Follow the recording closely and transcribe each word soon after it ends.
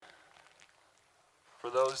For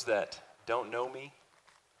those that don't know me,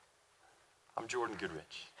 I'm Jordan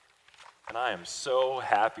Goodrich, and I am so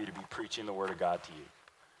happy to be preaching the Word of God to you.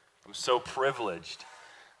 I'm so privileged,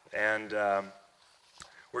 and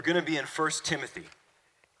we're going to be in 1 Timothy.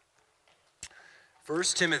 1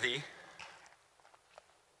 Timothy,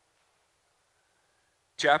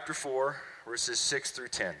 chapter 4, verses 6 through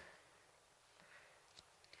 10.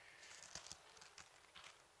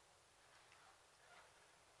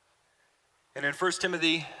 And in 1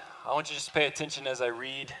 Timothy, I want you to just pay attention as I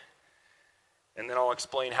read, and then I'll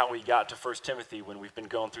explain how we got to 1 Timothy when we've been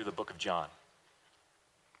going through the book of John.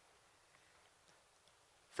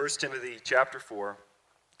 1 Timothy chapter 4,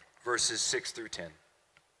 verses 6 through 10.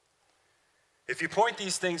 If you point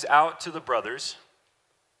these things out to the brothers,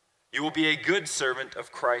 you will be a good servant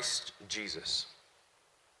of Christ Jesus,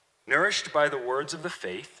 nourished by the words of the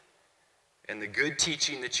faith and the good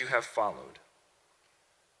teaching that you have followed.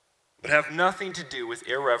 But have nothing to do with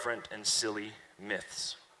irreverent and silly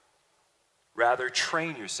myths. Rather,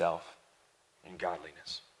 train yourself in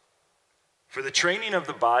godliness. For the training of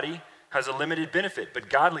the body has a limited benefit, but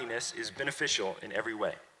godliness is beneficial in every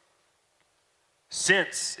way,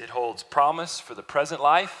 since it holds promise for the present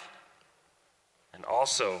life and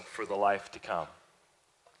also for the life to come.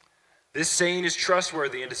 This saying is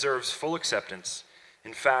trustworthy and deserves full acceptance.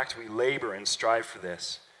 In fact, we labor and strive for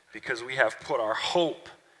this because we have put our hope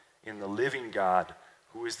in the living God,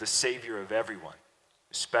 who is the Savior of everyone,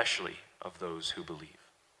 especially of those who believe.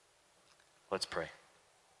 Let's pray.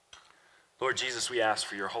 Lord Jesus, we ask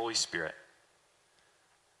for your Holy Spirit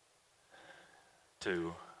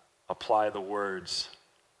to apply the words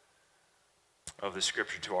of the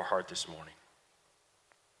Scripture to our heart this morning.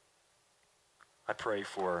 I pray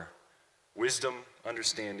for wisdom,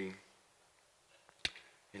 understanding.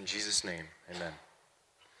 In Jesus' name, amen.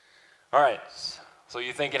 All right. So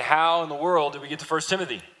you're thinking, how in the world did we get to 1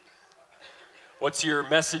 Timothy? What's your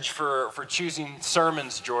message for choosing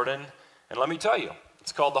sermons, Jordan? And let me tell you,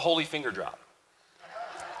 it's called the Holy Finger Drop.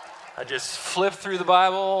 I just flipped through the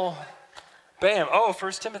Bible, bam,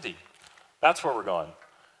 1 Timothy. That's where we're going.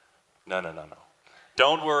 No.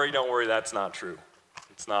 Don't worry, that's not true.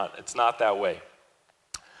 It's not that way.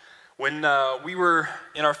 When we were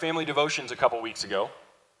in our family devotions a couple weeks ago,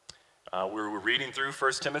 we were reading through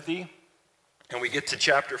 1 Timothy, and we get to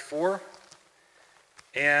chapter 4,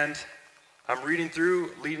 and I'm reading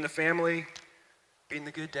through, leading the family, being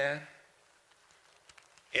the good dad.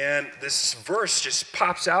 And this verse just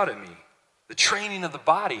pops out at me. The training of the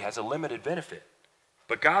body has a limited benefit,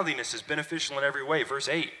 but godliness is beneficial in every way. Verse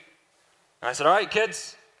 8. And I said, all right,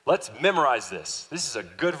 kids, let's memorize this. This is a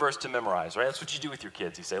good verse to memorize, right? That's what you do with your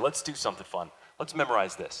kids. You say, let's do something fun. Let's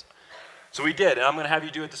memorize this. So we did, and I'm going to have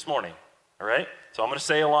you do it this morning, all right? So I'm going to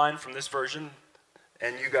say a line from this version,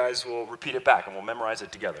 and you guys will repeat it back, and we'll memorize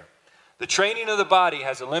it together. The training of the body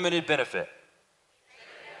has a limited benefit,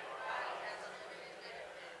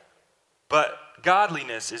 but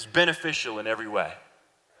godliness is beneficial in every way.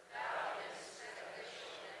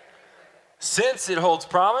 Since it holds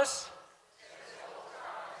promise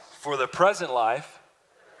for the present life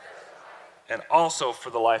and also for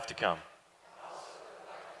the life to come.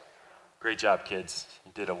 Great job, kids.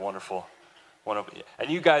 You did a wonderful. And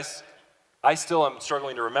you guys, I still am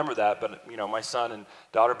struggling to remember that, but my son and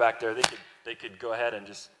daughter back there, they could go ahead and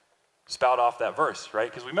just spout off that verse, right?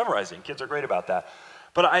 Because we memorize it, and kids are great about that.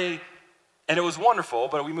 And it was wonderful,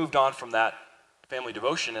 but we moved on from that family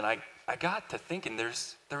devotion, and I got to thinking there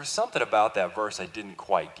was something about that verse I didn't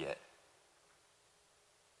quite get.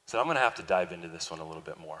 So I'm going to have to dive into this one a little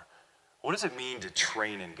bit more. What does it mean to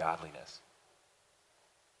train in godliness?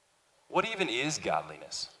 What even is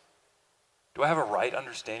godliness? Do I have a right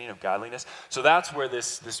understanding of godliness? So that's where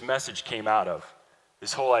this message came out of.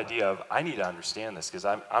 This whole idea of, I need to understand this because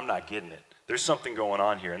I'm not getting it. There's something going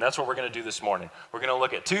on here. And that's what we're going to do this morning. We're going to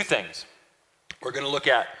look at two things. We're going to look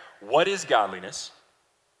at what is godliness,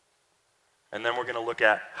 and then we're going to look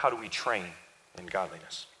at how do we train in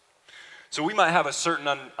godliness. So we might have a certain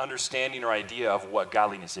understanding or idea of what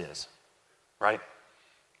godliness is, right?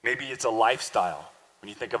 Maybe it's a lifestyle. When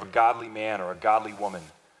you think of a godly man or a godly woman,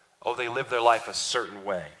 they live their life a certain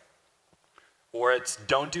way. Or it's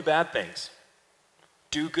don't do bad things.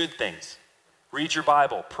 Do good things. Read your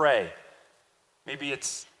Bible. Pray. Maybe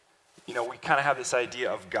it's, we kind of have this idea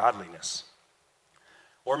of godliness.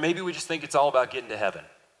 Or maybe we just think it's all about getting to heaven.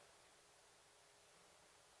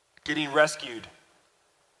 Getting rescued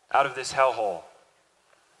out of this hellhole.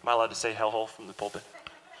 Am I allowed to say hellhole from the pulpit?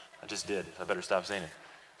 I just did. I better stop saying it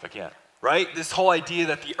if I can't. Right? This whole idea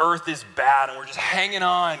that the earth is bad and we're just hanging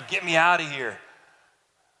on. Get me out of here.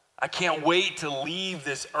 I can't wait to leave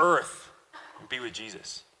this earth. and be with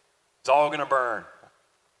Jesus. It's all going to burn.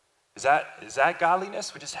 Is that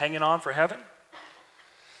godliness? We're just hanging on for heaven?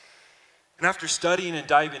 And after studying and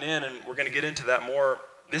diving in, and we're going to get into that more,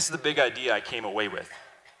 this is the big idea I came away with.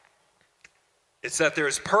 It's that there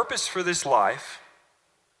is purpose for this life,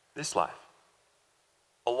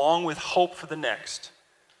 along with hope for the next,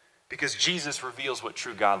 because Jesus reveals what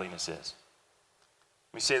true godliness is.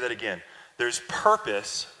 Let me say that again. There's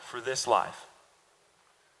purpose for this life,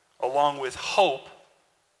 along with hope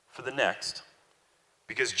for the next,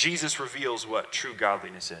 because Jesus reveals what true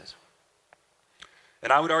godliness is.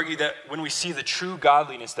 And I would argue that when we see the true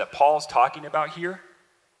godliness that Paul's talking about here,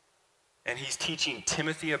 and he's teaching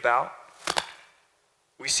Timothy about,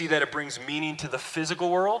 we see that it brings meaning to the physical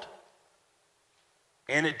world,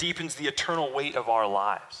 and it deepens the eternal weight of our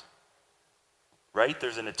lives. Right?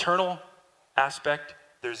 There's an eternal aspect,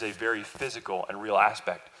 there's a very physical and real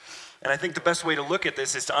aspect. And I think the best way to look at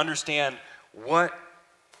this is to understand what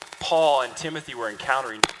Paul and Timothy were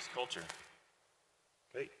encountering in this culture.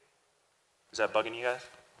 Wait, is that bugging you guys?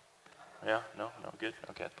 Yeah? No, good?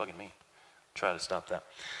 Okay, it's bugging me. Try to stop that.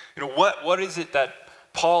 You know, what is it that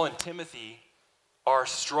Paul and Timothy are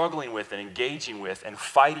struggling with and engaging with and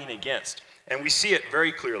fighting against? And we see it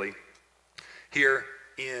very clearly here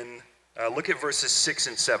in, look at verses 6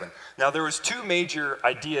 and 7. Now there was two major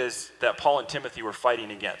ideas that Paul and Timothy were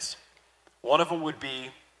fighting against. One of them would be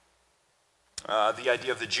the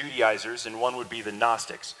idea of the Judaizers, and one would be the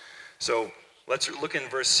Gnostics. So let's look in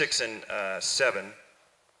verse 6 and 7.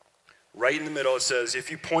 Right in the middle it says,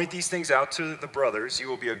 "If you point these things out to the brothers, you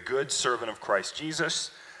will be a good servant of Christ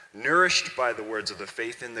Jesus, nourished by the words of the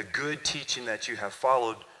faith in the good teaching that you have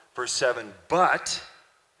followed." Verse 7, "But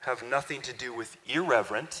have nothing to do with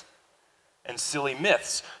irreverent and silly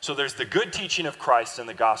myths." So there's the good teaching of Christ in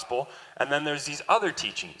the gospel, and then there's these other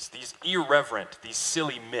teachings, these irreverent, these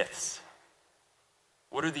silly myths.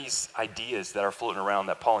 What are these ideas that are floating around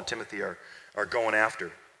that Paul and Timothy are going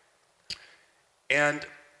after? And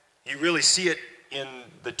you really see it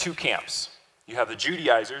in the two camps. You have the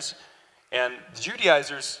Judaizers, and the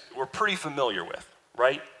Judaizers we're pretty familiar with,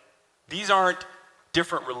 right? These aren't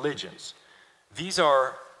different religions. These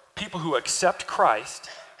are people who accept Christ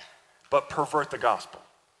but pervert the gospel.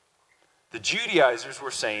 The Judaizers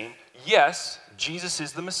were saying, yes, Jesus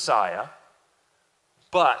is the Messiah,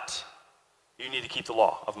 but you need to keep the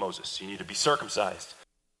law of Moses. You need to be circumcised.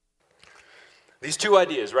 These two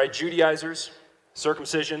ideas, right? Judaizers,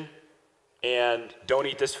 circumcision, and don't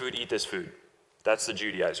eat this food, eat this food. That's the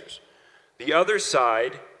Judaizers. The other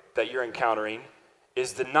side that you're encountering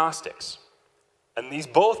is the Gnostics. And these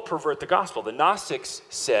both pervert the gospel. The Gnostics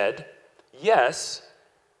said, yes,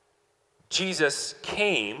 Jesus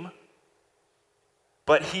came,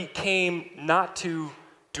 but he came not to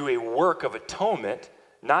do a work of atonement,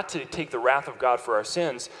 not to take the wrath of God for our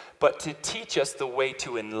sins, but to teach us the way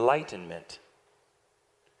to enlightenment.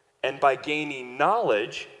 And by gaining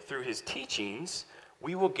knowledge through his teachings,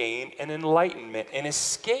 we will gain an enlightenment and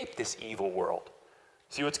escape this evil world.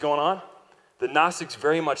 See what's going on? The Gnostics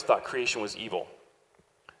very much thought creation was evil.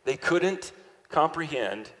 They couldn't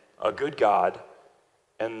comprehend a good God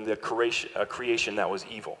and a creation that was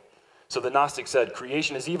evil. So the Gnostics said,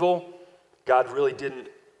 creation is evil. God really didn't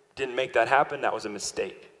make that happen. That was a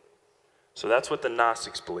mistake. So that's what the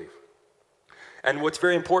Gnostics believe. And what's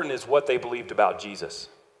very important is what they believed about Jesus.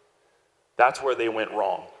 That's where they went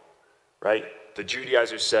wrong, right? The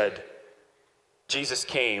Judaizers said, Jesus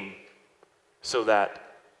came so that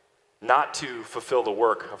not to fulfill the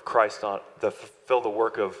work of Christ, fulfill the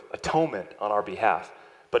work of atonement on our behalf,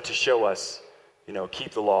 but to show us,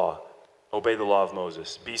 keep the law, obey the law of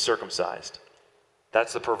Moses, be circumcised.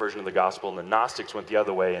 That's the perversion of the gospel. And the Gnostics went the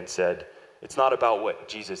other way and said, it's not about what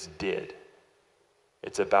Jesus did.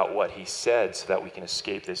 It's about what he said so that we can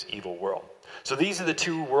escape this evil world. So these are the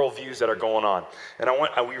two worldviews that are going on.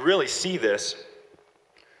 And we really see this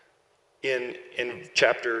in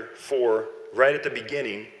chapter 4, right at the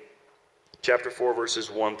beginning, chapter 4, verses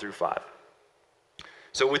 1 through 5.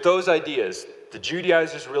 So with those ideas, the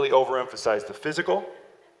Judaizers really overemphasized the physical.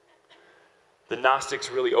 The Gnostics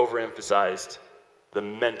really overemphasized the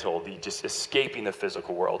mental, the just escaping the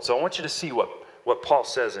physical world. So I want you to see what Paul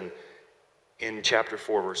says in chapter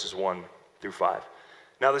 4, verses 1 through 5.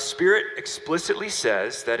 Now the Spirit explicitly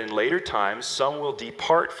says that in later times some will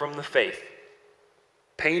depart from the faith,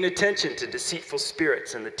 paying attention to deceitful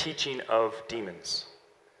spirits and the teaching of demons,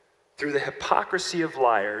 through the hypocrisy of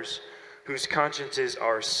liars whose consciences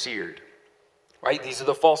are seared. Right? These are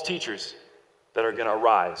the false teachers that are going to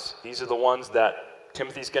arise. These are the ones that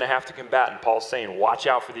Timothy's going to have to combat, and Paul's saying, watch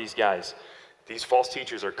out for these guys. These false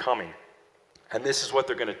teachers are coming, and this is what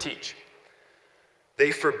they're going to teach. They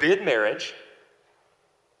forbid marriage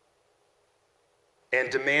and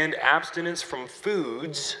demand abstinence from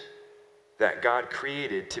foods that God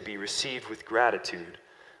created to be received with gratitude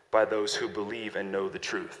by those who believe and know the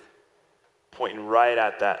truth. Pointing right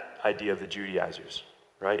at that idea of the Judaizers,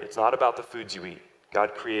 right? It's not about the foods you eat.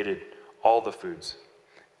 God created all the foods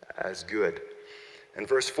as good. And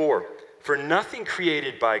verse 4, for nothing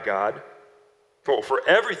created by God, for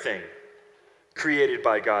everything created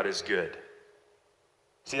by God is good.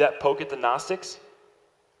 See that poke at the Gnostics?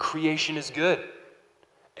 Creation is good.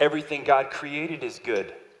 Everything God created is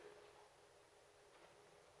good.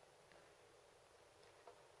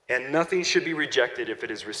 And nothing should be rejected if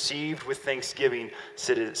it is received with thanksgiving,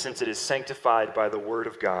 since it is sanctified by the word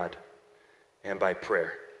of God and by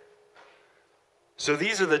prayer. So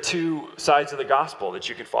these are the two sides of the gospel that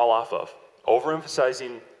you can fall off of.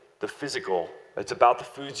 Overemphasizing the physical. It's about the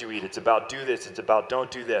foods you eat. It's about do this. It's about don't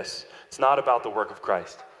do this. It's not about the work of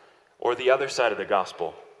Christ. Or the other side of the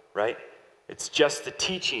gospel, right? It's just the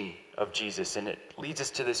teaching of Jesus, and it leads us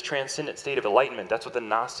to this transcendent state of enlightenment. That's what the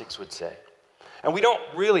Gnostics would say. And we don't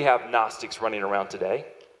really have Gnostics running around today,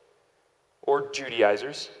 or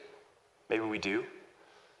Judaizers. Maybe we do.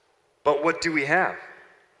 But what do we have?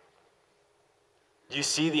 Do you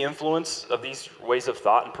see the influence of these ways of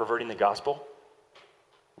thought in perverting the gospel?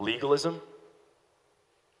 Legalism,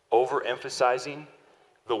 overemphasizing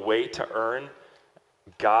the way to earn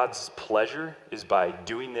God's pleasure is by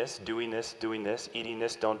doing this, doing this, doing this, eating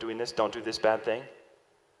this, don't do this bad thing.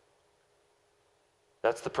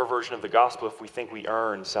 That's the perversion of the gospel if we think we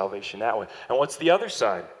earn salvation that way. And what's the other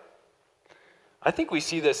side? I think we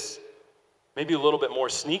see this maybe a little bit more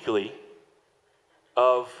sneakily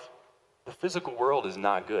of the physical world is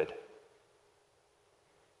not good.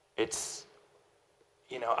 It's,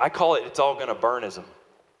 I call it, it's all going to burnism.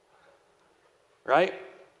 Right?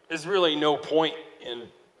 There's really no point in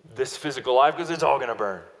this physical life because it's all going to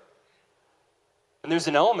burn. And there's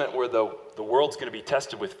an element where the world's going to be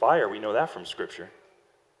tested with fire. We know that from Scripture.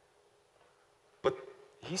 But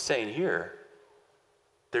he's saying here,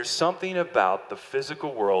 there's something about the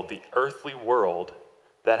physical world, the earthly world,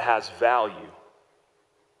 that has value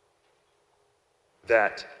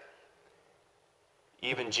that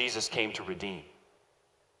even Jesus came to redeem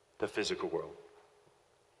the physical world.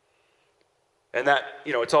 And that,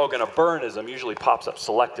 it's all going to burnism usually pops up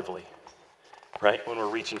selectively, right? When we're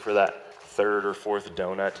reaching for that third or fourth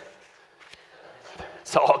donut.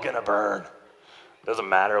 It's all going to burn. Doesn't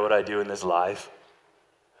matter what I do in this life.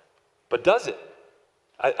 But does it?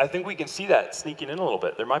 I think we can see that sneaking in a little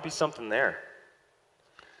bit. There might be something there.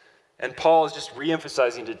 And Paul is just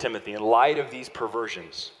re-emphasizing to Timothy, in light of these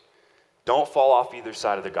perversions, don't fall off either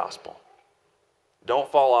side of the gospel.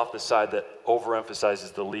 Don't fall off the side that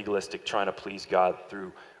overemphasizes the legalistic trying to please God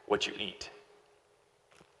through what you eat.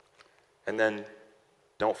 And then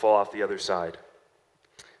don't fall off the other side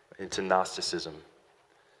into Gnosticism.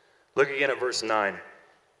 Look again at verse 9.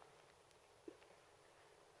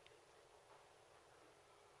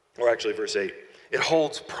 Or actually verse 8. It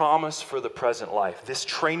holds promise for the present life. This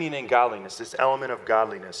training in godliness, this element of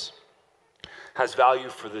godliness, has value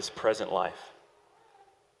for this present life.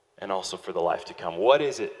 And also for the life to come. What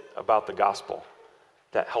is it about the gospel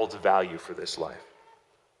that holds value for this life?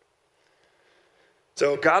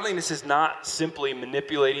 So godliness is not simply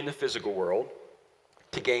manipulating the physical world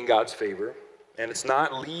to gain God's favor, and it's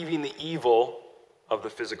not leaving the evil of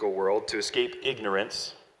the physical world to escape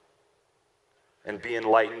ignorance and be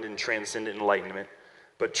enlightened and transcendent enlightenment.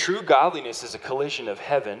 But true godliness is a collision of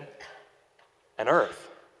heaven and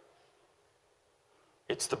earth.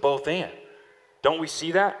 It's the both and. Don't we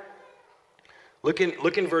see that? Look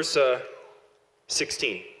in verse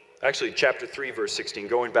 16. Actually, chapter 3, verse 16,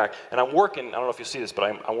 going back. And I'm working, I don't know if you'll see this,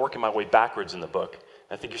 but I'm working my way backwards in the book.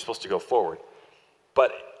 I think you're supposed to go forward.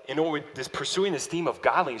 But pursuing this theme of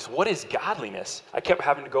godliness, what is godliness? I kept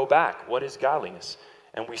having to go back. What is godliness?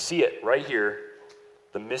 And we see it right here,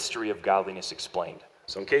 the mystery of godliness explained.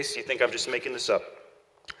 So in case you think I'm just making this up,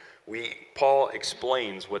 Paul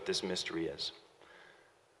explains what this mystery is.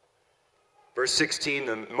 Verse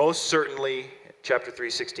 16, chapter 3,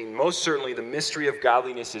 16, most certainly the mystery of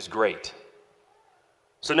godliness is great.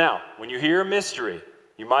 So now, when you hear a mystery,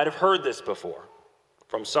 you might have heard this before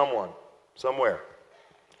from someone, somewhere.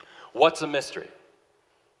 What's a mystery?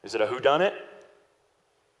 Is it a whodunit?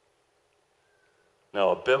 No,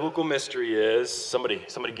 a biblical mystery is, somebody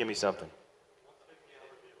give me something.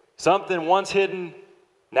 Something once hidden,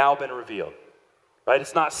 now been revealed. Right?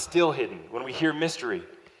 It's not still hidden. When we hear mystery,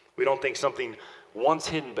 we don't think something once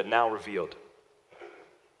hidden but now revealed.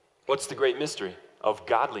 What's the great mystery of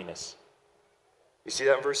godliness? You see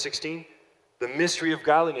that in verse 16? The mystery of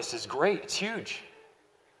godliness is great. It's huge.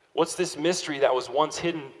 What's this mystery that was once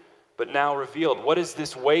hidden but now revealed? What is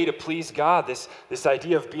this way to please God, this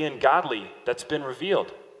idea of being godly that's been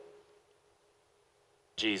revealed?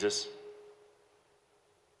 Jesus.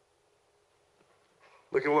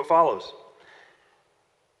 Look at what follows.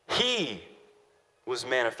 He was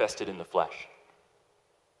manifested in the flesh,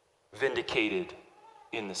 vindicated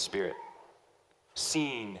in the Spirit,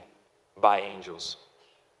 seen by angels,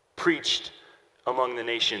 preached among the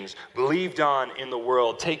nations, believed on in the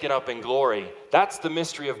world, taken up in glory. That's the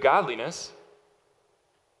mystery of godliness.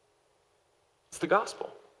 It's the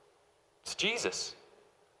gospel. It's Jesus.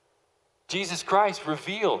 Jesus Christ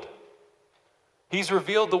revealed. He's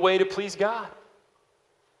revealed the way to please God.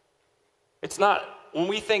 It's not, when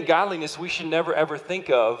we think godliness, we should never ever think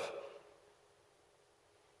of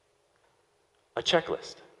a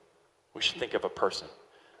checklist. We should think of a person.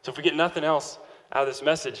 So if we get nothing else out of this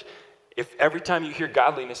message, if every time you hear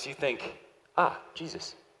godliness you think,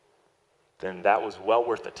 Jesus, then that was well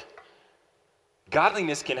worth it.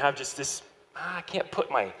 Godliness can have just this, I can't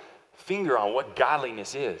put my finger on what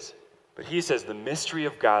godliness is. But he says the mystery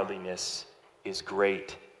of godliness is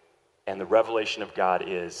great, and the revelation of God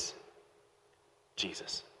is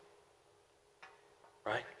Jesus.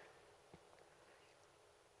 Right?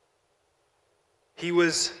 He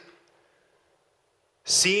was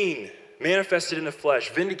seen, manifested in the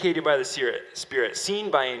flesh, vindicated by the Spirit,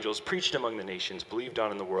 seen by angels, preached among the nations, believed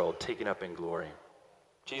on in the world, taken up in glory.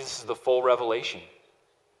 Jesus is the full revelation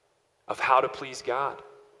of how to please God.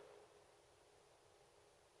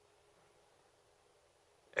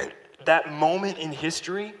 And that moment in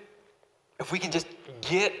history, if we can just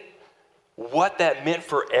get what that meant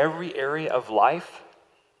for every area of life,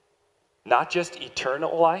 not just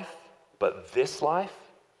eternal life, but this life,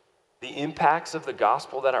 the impacts of the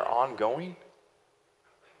gospel that are ongoing.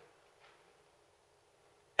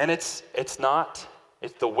 And it's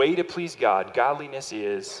the way to please God. Godliness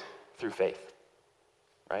is through faith,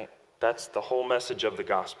 right? That's the whole message of the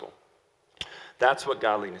gospel. That's what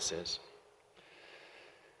godliness is.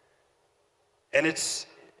 And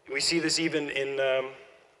we see this even in,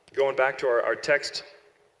 going back to our text,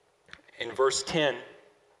 in verse 10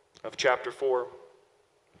 of chapter 4,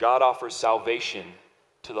 God offers salvation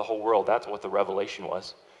to the whole world. That's what the revelation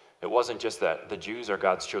was. It wasn't just that the Jews are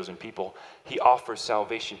God's chosen people. He offers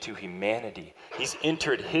salvation to humanity. He's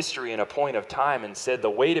entered history in a point of time and said,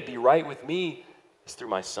 the way to be right with me is through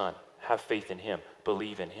my Son. Have faith in him.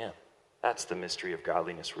 Believe in him. That's the mystery of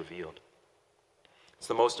godliness revealed. It's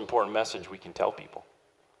the most important message we can tell people.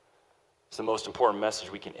 It's the most important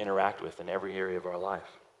message we can interact with in every area of our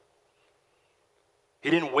life.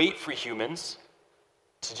 He didn't wait for humans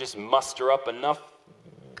to just muster up enough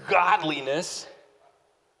godliness,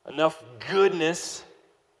 enough goodness,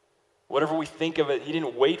 whatever we think of it. He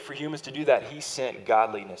didn't wait for humans to do that. He sent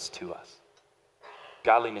godliness to us.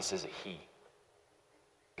 Godliness is a he.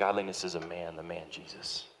 Godliness is a man, the man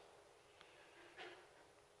Jesus.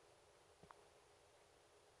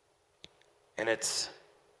 And it's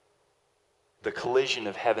the collision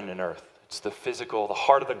of heaven and earth. It's the physical, the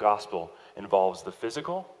heart of the gospel involves the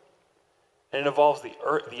physical, and it involves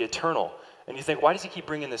the eternal. And you think, why does he keep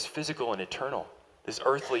bringing this physical and eternal, this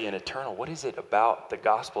earthly and eternal? What is it about the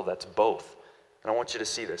gospel that's both? And I want you to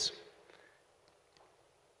see this.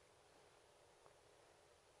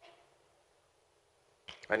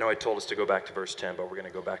 I know I told us to go back to verse 10, but we're going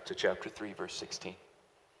to go back to chapter 3, verse 16.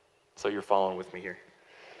 So you're following with me here.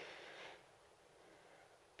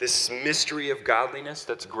 This mystery of godliness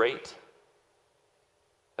that's great,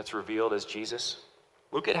 that's revealed as Jesus.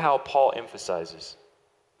 Look at how Paul emphasizes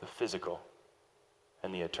the physical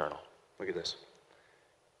and the eternal. Look at this.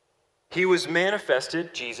 He was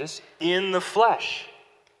manifested, Jesus, in the flesh.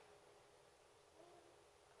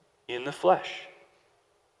 In the flesh.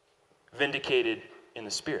 Vindicated in the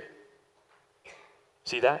Spirit.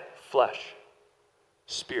 See that? Flesh.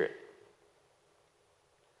 Spirit.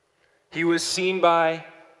 He was seen by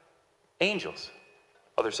angels.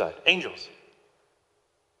 Other side. Angels.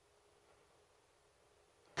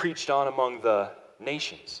 Preached on among the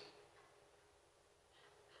nations.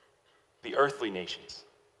 The earthly nations.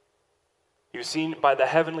 He was seen by the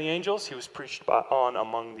heavenly angels. He was preached on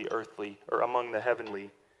among the earthly, or among the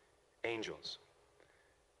heavenly angels.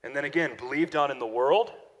 And then again, believed on in the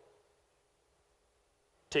world,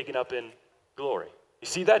 taken up in glory. You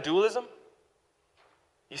see that dualism?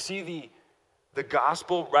 You see the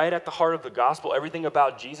gospel right at the heart of the gospel, everything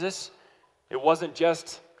about Jesus? It wasn't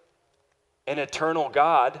just an eternal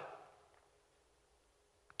God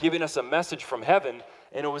giving us a message from heaven,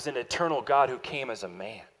 and it was an eternal God who came as a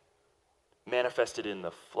man, manifested in the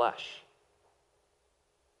flesh,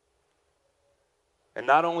 And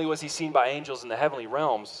not only was he seen by angels in the heavenly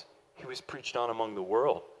realms, he was preached on among the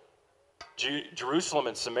world. Jerusalem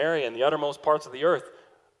and Samaria and the uttermost parts of the earth,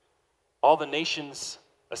 all the nations,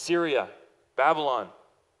 Assyria, Babylon,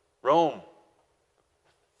 Rome,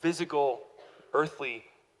 physical, earthly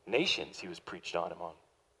nations he was preached on among.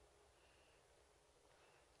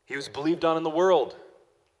 He was believed on in the world.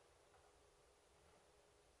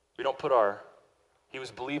 He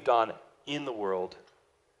was believed on in the world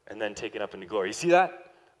and then taken up into glory. You see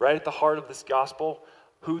that? Right at the heart of this gospel,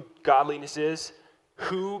 who godliness is,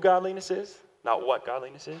 not what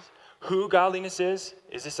godliness is. Who godliness is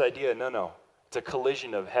this idea, no. It's a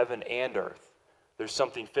collision of heaven and earth. There's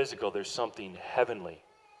something physical, there's something heavenly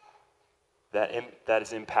that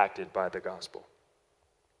is impacted by the gospel.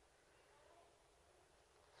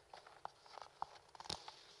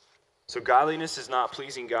 So godliness is not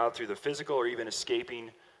pleasing God through the physical or even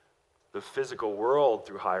escaping the physical world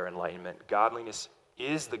through higher enlightenment. Godliness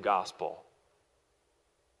is the gospel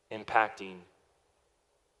impacting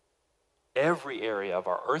every area of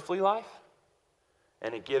our earthly life,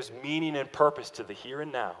 and it gives meaning and purpose to the here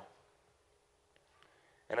and now,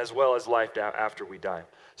 and as well as life after we die.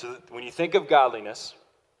 So when you think of godliness,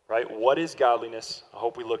 right, what is godliness? I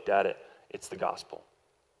hope we looked at it. It's the gospel.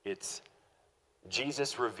 It's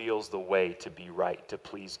Jesus reveals the way to be right, to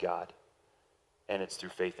please God, and it's through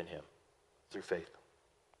faith in him, through faith.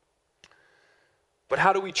 But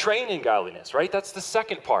how do we train in godliness, right? That's the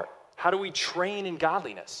second part. How do we train in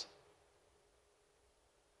godliness?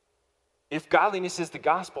 If godliness is the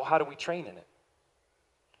gospel, how do we train in it?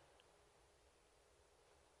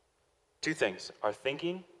 Two things. Our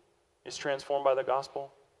thinking is transformed by the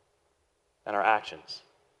gospel, and our actions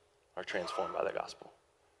are transformed by the gospel.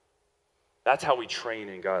 That's how we train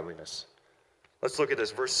in godliness. Let's look at this.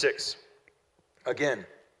 Verse 6. Again,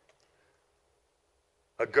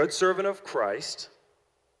 a good servant of Christ,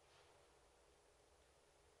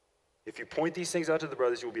 if you point these things out to the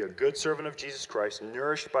brothers, you will be a good servant of Jesus Christ,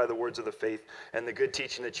 nourished by the words of the faith and the good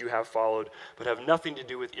teaching that you have followed, but have nothing to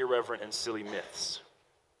do with irreverent and silly myths.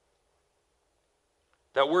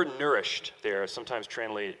 That word nourished there is sometimes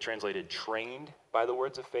translated trained by the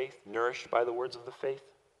words of faith, nourished by the words of the faith.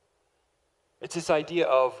 It's this idea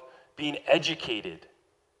of being educated,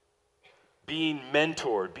 being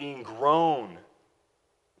mentored, being grown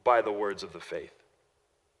by the words of the faith.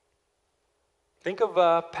 Think of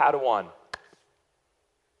Padawan.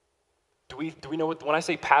 Do we know when I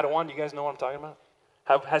say Padawan, do you guys know what I'm talking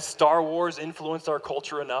about? Has Star Wars influenced our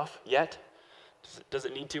culture enough yet? Does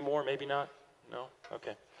it need to more? Maybe not? No?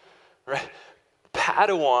 Okay. Right.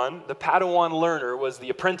 Padawan, the Padawan learner was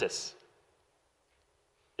the apprentice.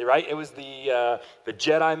 Right? It was the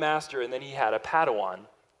Jedi master, and then he had a Padawan,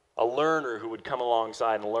 a learner who would come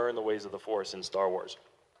alongside and learn the ways of the Force in Star Wars.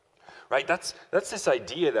 Right? That's this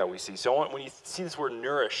idea that we see. So when you see this word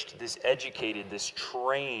nourished, this educated, this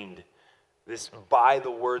trained, this by the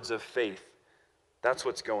words of faith, that's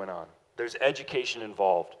what's going on. There's education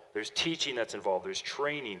involved. There's teaching that's involved. There's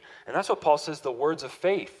training. And that's what Paul says the words of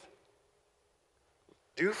faith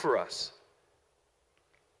do for us.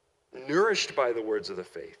 Nourished by the words of the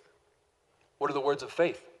faith. What are the words of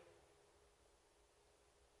faith?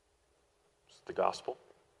 It's the gospel.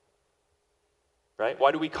 Right?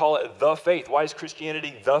 Why do we call it the faith? Why is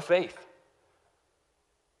Christianity the faith?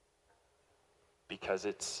 Because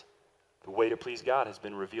it's the way to please God has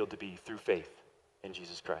been revealed to be through faith in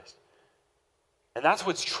Jesus Christ. And that's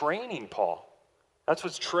what's training Paul. That's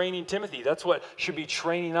what's training Timothy. That's what should be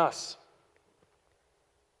training us.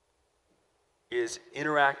 Is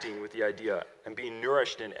interacting with the idea and being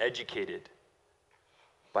nourished and educated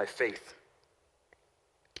by faith.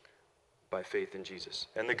 By faith in Jesus.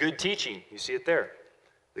 And the good teaching, you see it there.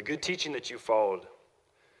 The good teaching that you followed.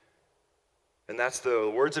 And that's the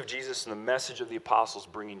words of Jesus and the message of the apostles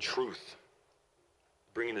bringing truth.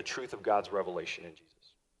 Bringing the truth of God's revelation in Jesus.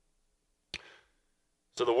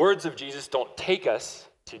 So the words of Jesus don't take us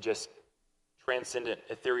to just transcendent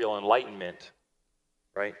ethereal enlightenment,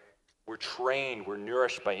 right? We're trained, we're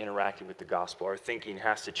nourished by interacting with the gospel. Our thinking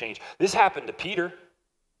has to change. This happened to Peter.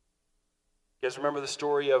 You guys remember the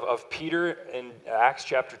story of Peter in Acts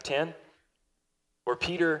chapter 10? Where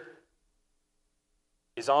Peter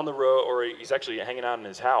is on the road, or he's actually hanging out in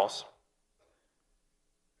his house,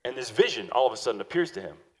 and this vision all of a sudden appears to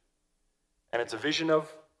him. And it's a vision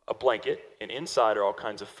of a blanket, and inside are all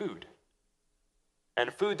kinds of food.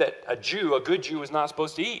 And food that a good Jew, is not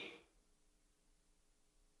supposed to eat.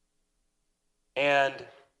 And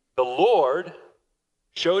the Lord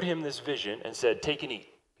showed him this vision and said, "Take and eat,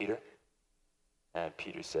 Peter." And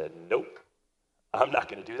Peter said, "Nope, I'm not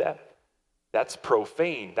going to do that. That's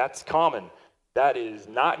profane. That's common. that is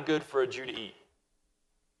not good for a Jew to eat.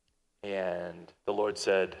 And the Lord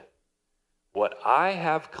said, what I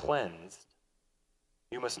have cleansed,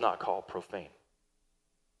 you must not call profane.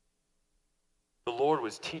 The Lord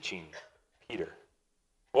was teaching Peter.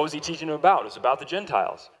 What was he teaching him about? It was about the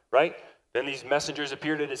Gentiles, right? Then these messengers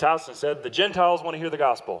appeared at his house and said, the Gentiles want to hear the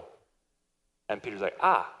gospel. And Peter's like,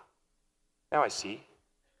 now I see.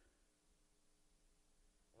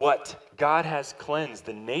 What God has cleansed,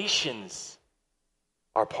 the nations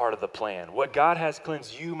are part of the plan. What God has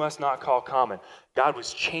cleansed, you must not call common. God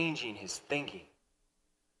was changing his thinking.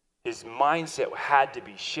 His mindset had to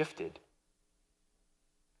be shifted.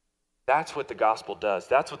 That's what the gospel does.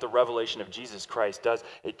 That's what the revelation of Jesus Christ does.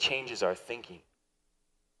 It changes our thinking.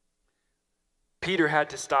 Peter had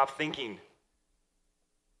to stop thinking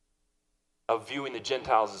of viewing the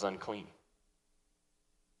Gentiles as unclean.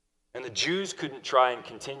 And the Jews couldn't try and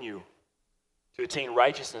continue to attain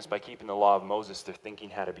righteousness by keeping the law of Moses. Their thinking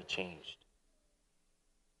had to be changed.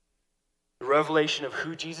 The revelation of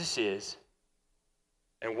who Jesus is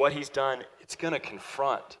and what he's done, it's going to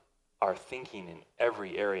confront our thinking in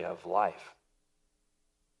every area of life.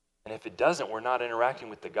 And if it doesn't, we're not interacting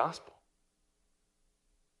with the gospel.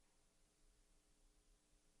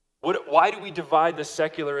 Why do we divide the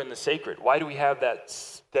secular and the sacred? Why do we have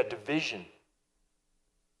that division?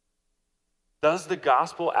 Does the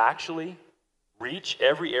gospel actually reach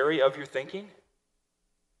every area of your thinking?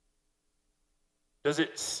 Does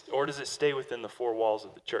it stay within the four walls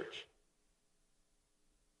of the church?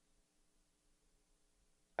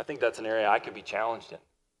 I think that's an area I could be challenged in.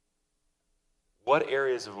 What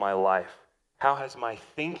areas of my life, how has my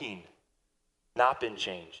thinking not been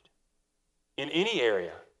changed? In any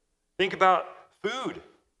area. Think about food,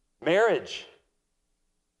 marriage.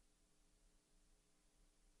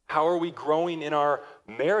 How are we growing in our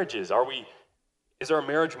marriages? Is our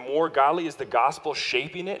marriage more godly? Is the gospel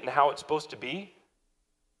shaping it and how it's supposed to be?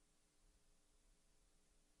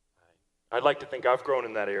 I'd like to think I've grown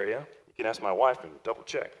in that area. You can ask my wife and double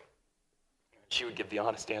check. She would give the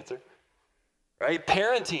honest answer. Right?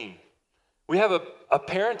 Parenting. We have a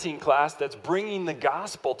parenting class that's bringing the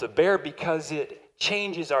gospel to bear because it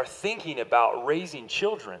changes our thinking about raising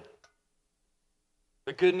children.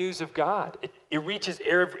 The good news of God. It reaches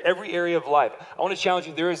every area of life. I want to challenge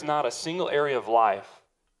you, there is not a single area of life,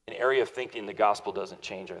 an area of thinking the gospel doesn't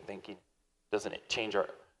change our thinking, doesn't it change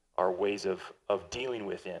our ways of dealing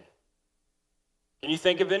with it. Can you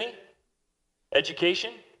think of any?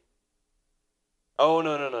 Education? Oh,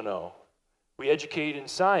 no. We educate in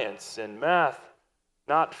science and math,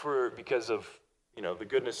 not because of the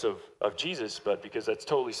goodness of Jesus, but because that's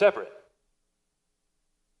totally separate.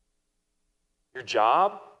 Your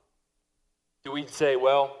job? Do we say,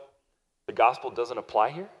 well, the gospel doesn't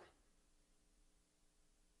apply here?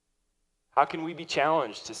 How can we be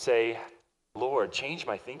challenged to say, Lord, change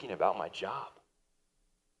my thinking about my job?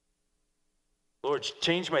 Lord,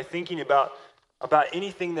 change my thinking about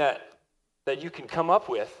anything that you can come up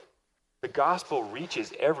with. The gospel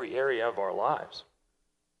reaches every area of our lives.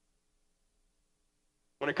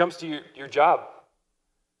 When it comes to your job,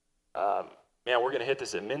 we're going to hit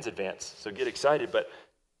this at Men's Advance, so get excited. But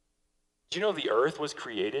do you know the earth was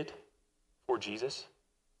created for Jesus?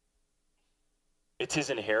 It's his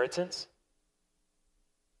inheritance.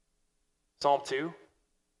 Psalm 2.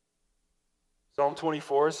 Psalm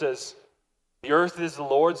 24 says, the earth is the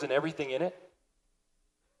Lord's and everything in it.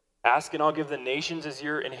 Ask and I'll give the nations as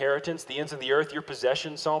your inheritance, the ends of the earth your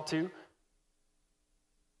possession, Psalm 2.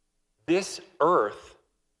 This earth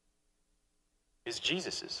is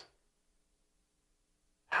Jesus's.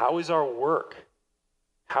 How is our work?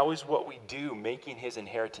 How is what we do making his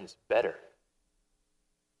inheritance better?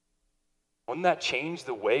 Wouldn't that change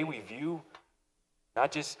the way we view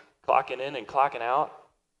not just clocking in and clocking out,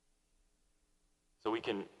 so we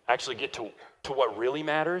can actually get to what really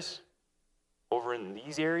matters over in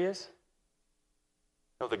these areas?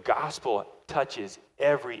 No, the gospel touches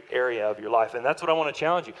every area of your life, and that's what I want to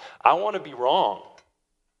challenge you. I want to be wrong.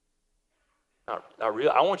 Not really.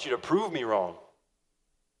 I want you to prove me wrong.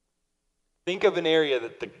 Think of an area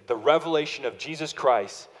that the revelation of Jesus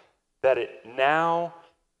Christ, that it now,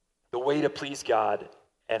 the way to please God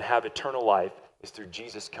and have eternal life is through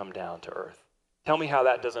Jesus come down to earth. Tell me how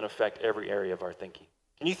that doesn't affect every area of our thinking.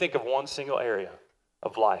 Can you think of one single area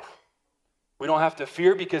of life? We don't have to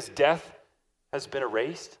fear because death has been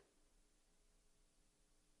erased.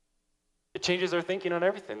 It changes our thinking on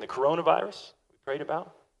everything. The coronavirus we prayed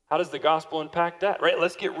about. How does the gospel impact that? Right?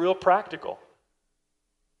 Let's get real practical.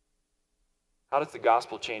 How does the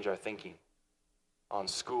gospel change our thinking on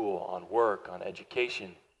school, on work, on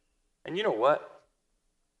education? And you know what?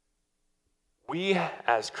 We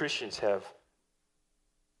as Christians have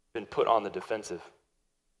been put on the defensive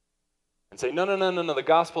and say, no, the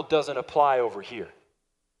gospel doesn't apply over here.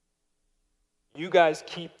 You guys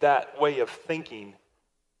keep that way of thinking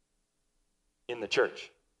in the church.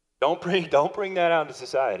 Don't bring that out into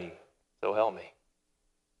society, so help me.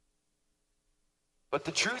 But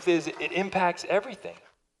the truth is, it impacts everything.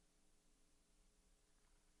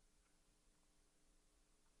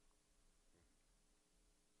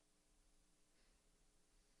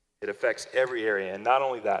 It affects every area, and not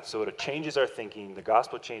only that, so it changes our thinking, the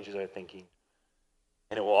gospel changes our thinking,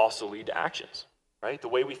 and it will also lead to actions, right? The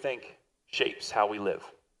way we think shapes how we live.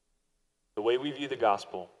 The way we view the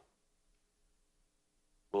gospel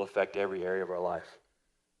will affect every area of our life.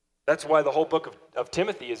 That's why the whole book of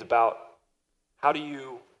Timothy is about how do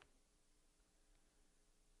you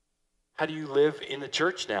live in the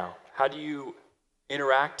church now? How do you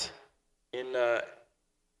interact in the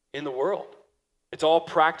world? It's all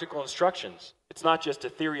practical instructions. It's not just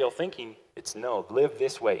ethereal thinking. It's no, live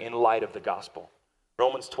this way in light of the gospel.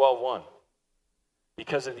 Romans 12:1.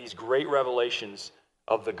 Because of these great revelations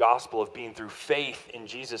of the gospel of being through faith in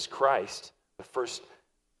Jesus Christ, the first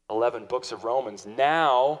 11 books of Romans,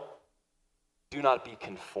 now do not be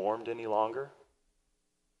conformed any longer.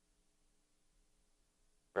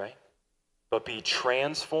 Right? But be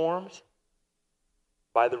transformed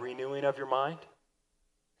by the renewing of your mind.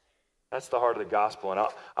 That's the heart of the gospel. And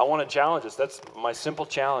I want to challenge us. That's my simple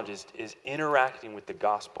challenge is interacting with the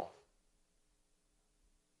gospel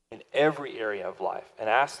in every area of life. And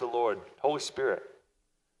ask the Lord, Holy Spirit,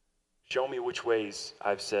 show me which ways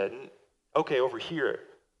I've said, okay, over here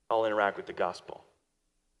I'll interact with the gospel.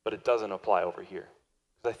 But it doesn't apply over here.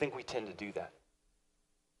 Because I think we tend to do that.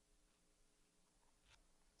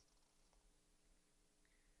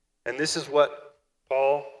 And this is what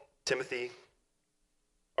Paul, Timothy,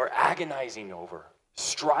 are agonizing over,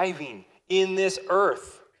 striving in this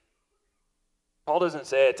earth. Paul doesn't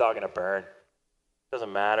say it's all going to burn.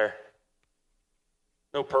 Doesn't matter.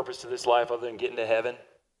 No purpose to this life other than getting to heaven.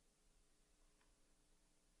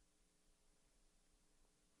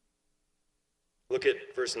 Look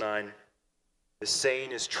at verse 9. The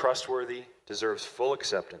saying is trustworthy, deserves full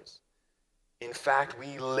acceptance. In fact,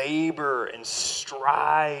 we labor and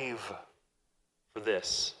strive for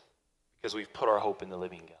this because we've put our hope in the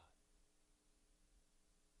living God.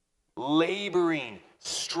 Laboring,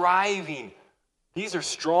 striving. These are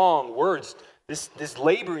strong words. This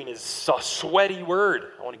laboring is a sweaty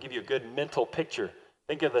word. I want to give you a good mental picture.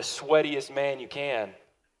 Think of the sweatiest man you can.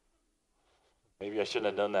 Maybe I shouldn't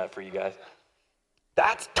have done that for you guys.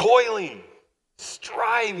 That's toiling,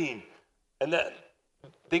 striving. And then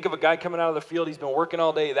think of a guy coming out of the field. He's been working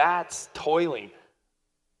all day. That's toiling.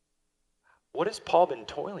 What has Paul been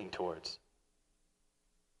toiling towards?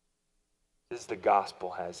 This is the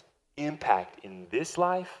gospel has impact in this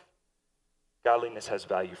life. Godliness has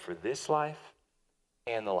value for this life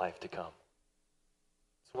and the life to come.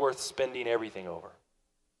 It's worth spending everything over.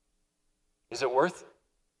 Is it worth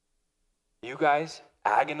you guys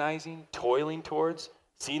agonizing, toiling towards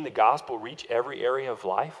seeing the gospel reach every area of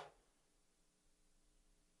life?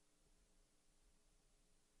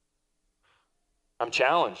 I'm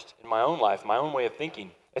challenged in my own life, my own way of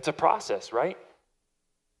thinking. It's a process, right?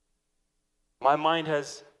 My mind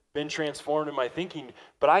has been transformed in my thinking,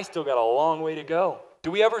 but I still got a long way to go.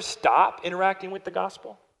 Do we ever stop interacting with the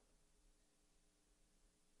gospel?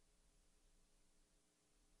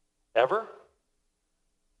 Ever?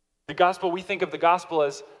 The gospel, we think of the gospel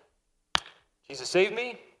as, Jesus saved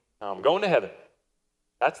me, now I'm going to heaven.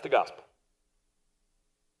 That's the gospel.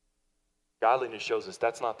 Godliness shows us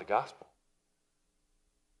that's not the gospel.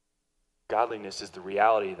 Godliness is the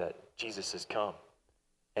reality that Jesus has come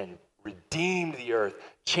and redeemed the earth,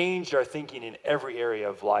 changed our thinking in every area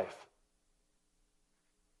of life.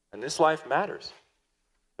 And this life matters.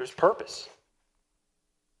 There's purpose.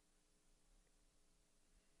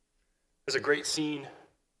 There's a great scene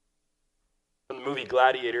from the movie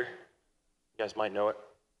Gladiator. You guys might know it.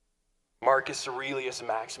 Marcus Aurelius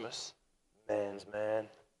Maximus, man's man.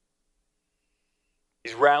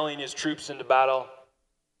 He's rallying his troops into battle.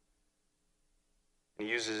 He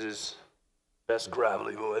uses his best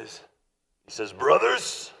gravelly voice. He says,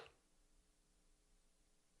 brothers,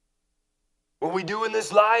 what we do in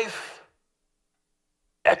this life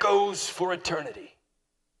echoes for eternity.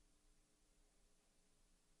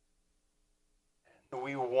 And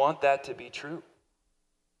we want that to be true.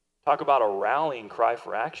 Talk about a rallying cry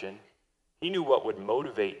for action. He knew what would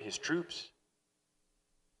motivate his troops.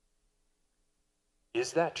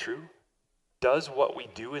 Is that true? Does what we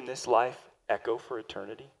do in this life echo for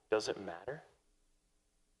eternity? Does it matter?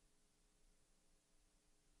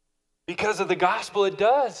 Because of the gospel, it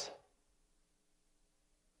does.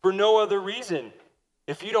 For no other reason.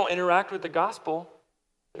 If you don't interact with the gospel,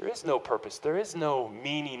 there is no purpose. There is no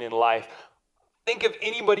meaning in life. Think of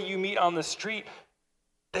anybody you meet on the street.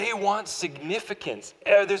 They want significance.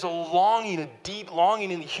 There's a longing, a deep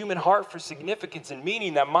longing in the human heart for significance and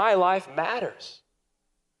meaning, that my life matters.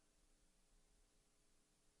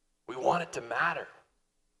 We want it to matter.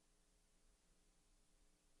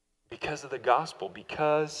 Because of the gospel,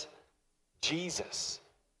 because Jesus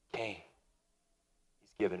came.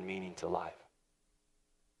 He's given meaning to life.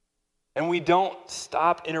 And we don't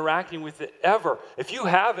stop interacting with it ever. If you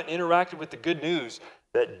haven't interacted with the good news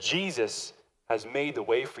that Jesus has made the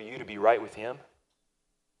way for you to be right with him,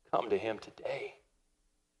 come to him today.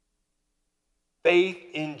 Faith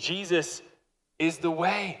in Jesus is the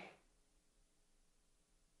way.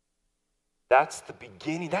 That's the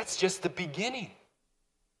beginning. That's just the beginning.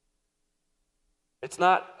 It's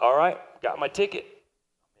not, all right, got my ticket,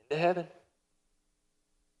 I'm into heaven.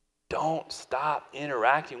 Don't stop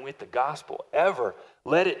interacting with the gospel ever.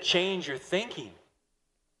 Let it change your thinking.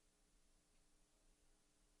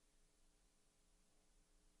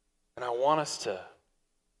 And I want us to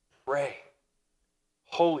pray,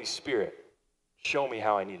 Holy Spirit, show me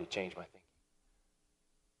how I need to change my thinking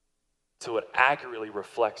so it accurately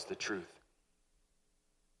reflects the truth.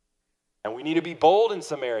 And we need to be bold in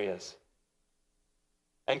some areas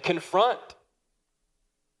and confront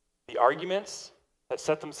the arguments that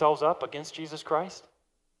set themselves up against Jesus Christ.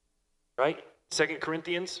 Right? 2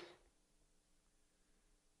 Corinthians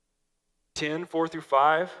 10, 4 through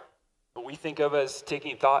 5. What we think of as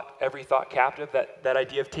taking every thought captive, that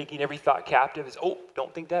idea of taking every thought captive is,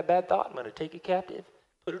 don't think that bad thought, I'm going to take it captive,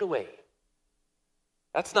 put it away.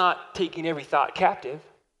 That's not taking every thought captive.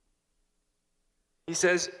 He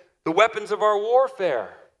says, the weapons of our warfare,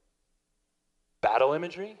 battle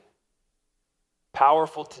imagery,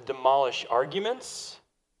 powerful to demolish arguments,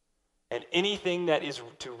 and anything that is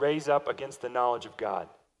to raise up against the knowledge of God.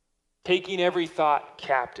 Taking every thought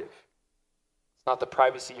captive. It's not the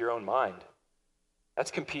privacy of your own mind. That's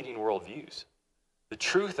competing worldviews. The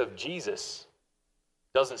truth of Jesus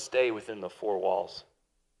doesn't stay within the four walls.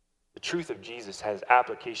 The truth of Jesus has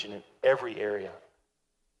application in every area.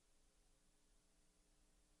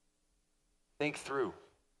 Think through.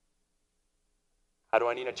 How do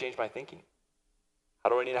I need to change my thinking? How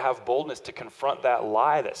do I need to have boldness to confront that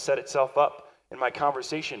lie that set itself up in my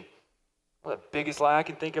conversation? Well, the biggest lie I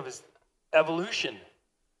can think of is evolution.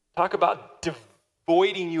 Talk about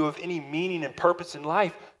devoiding you of any meaning and purpose in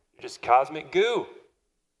life. You're just cosmic goo.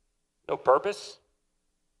 No purpose.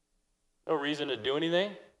 No reason to do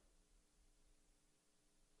anything.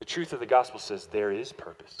 The truth of the gospel says there is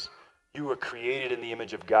purpose. You were created in the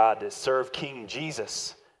image of God to serve King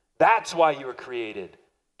Jesus. That's why you were created.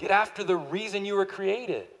 Get after the reason you were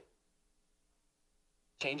created.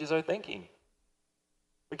 Changes our thinking.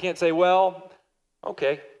 We can't say, well,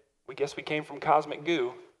 okay, we guess we came from cosmic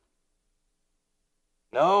goo.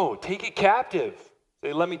 No, take it captive.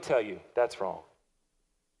 Say, let me tell you, that's wrong.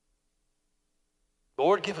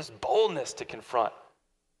 Lord, give us boldness to confront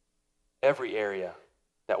every area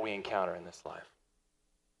that we encounter in this life.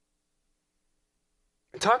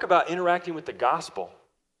 And talk about interacting with the gospel.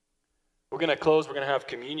 We're going to close. We're going to have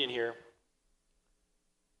communion here.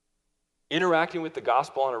 Interacting with the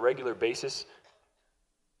gospel on a regular basis.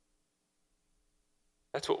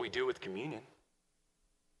 That's what we do with communion.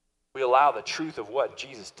 We allow the truth of what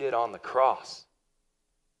Jesus did on the cross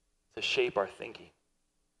to shape our thinking.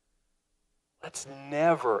 Let's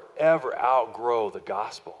never, ever outgrow the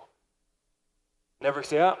gospel. Never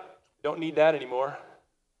say, don't need that anymore.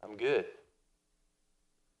 I'm good.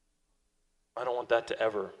 I don't want that to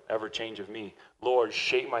ever change of me. Lord,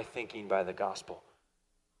 shape my thinking by the gospel.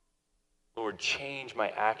 Lord, change my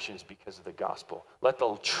actions because of the gospel. Let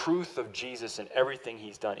the truth of Jesus and everything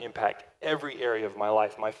he's done impact every area of my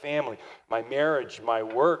life, my family, my marriage, my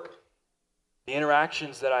work, the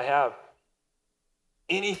interactions that I have.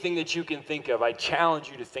 Anything that you can think of, I challenge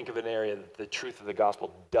you to think of an area that the truth of the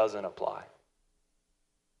gospel doesn't apply.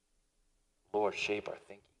 Lord, shape our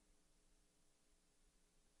thinking.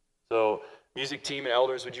 So, music team and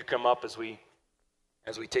elders, would you come up as we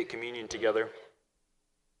take communion together?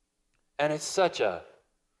 And it's such a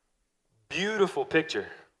beautiful picture.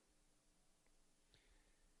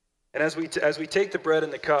 And as we take the bread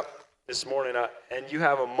and the cup this morning, and you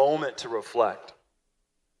have a moment to reflect,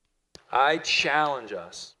 I challenge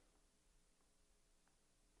us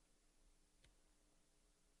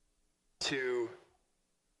to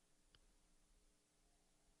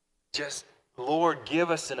just, Lord,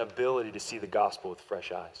 give us an ability to see the gospel with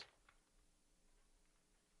fresh eyes.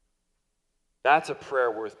 That's a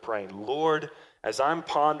prayer worth praying. Lord, as I'm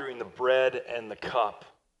pondering the bread and the cup,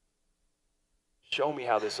 show me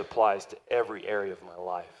how this applies to every area of my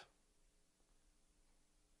life.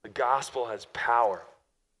 The gospel has power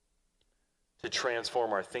to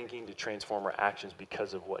transform our thinking, to transform our actions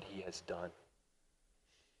because of what he has done.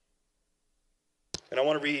 And I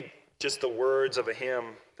want to read just the words of a hymn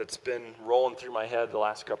that's been rolling through my head the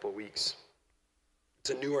last couple of weeks. It's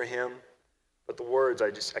a newer hymn, but the words, I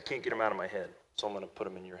can't get them out of my head, so I'm going to put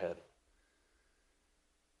them in your head.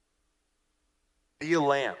 Be a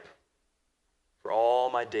lamp for all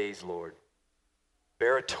my days, Lord.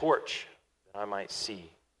 Bear a torch that I might see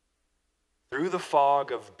through the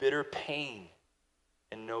fog of bitter pain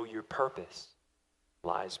and know your purpose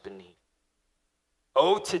lies beneath.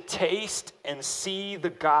 Oh, to taste and see the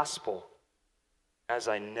gospel as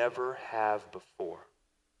I never have before.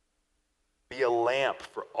 Be a lamp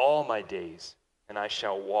for all my days, and I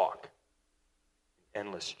shall walk in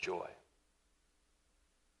endless joy.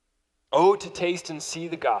 Oh, to taste and see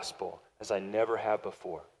the gospel as I never have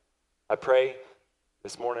before. I pray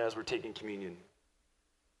this morning as we're taking communion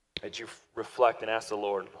that you reflect and ask the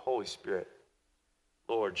Lord, Holy Spirit,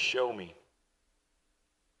 Lord, show me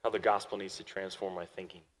how the gospel needs to transform my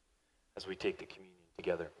thinking as we take the communion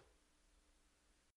together.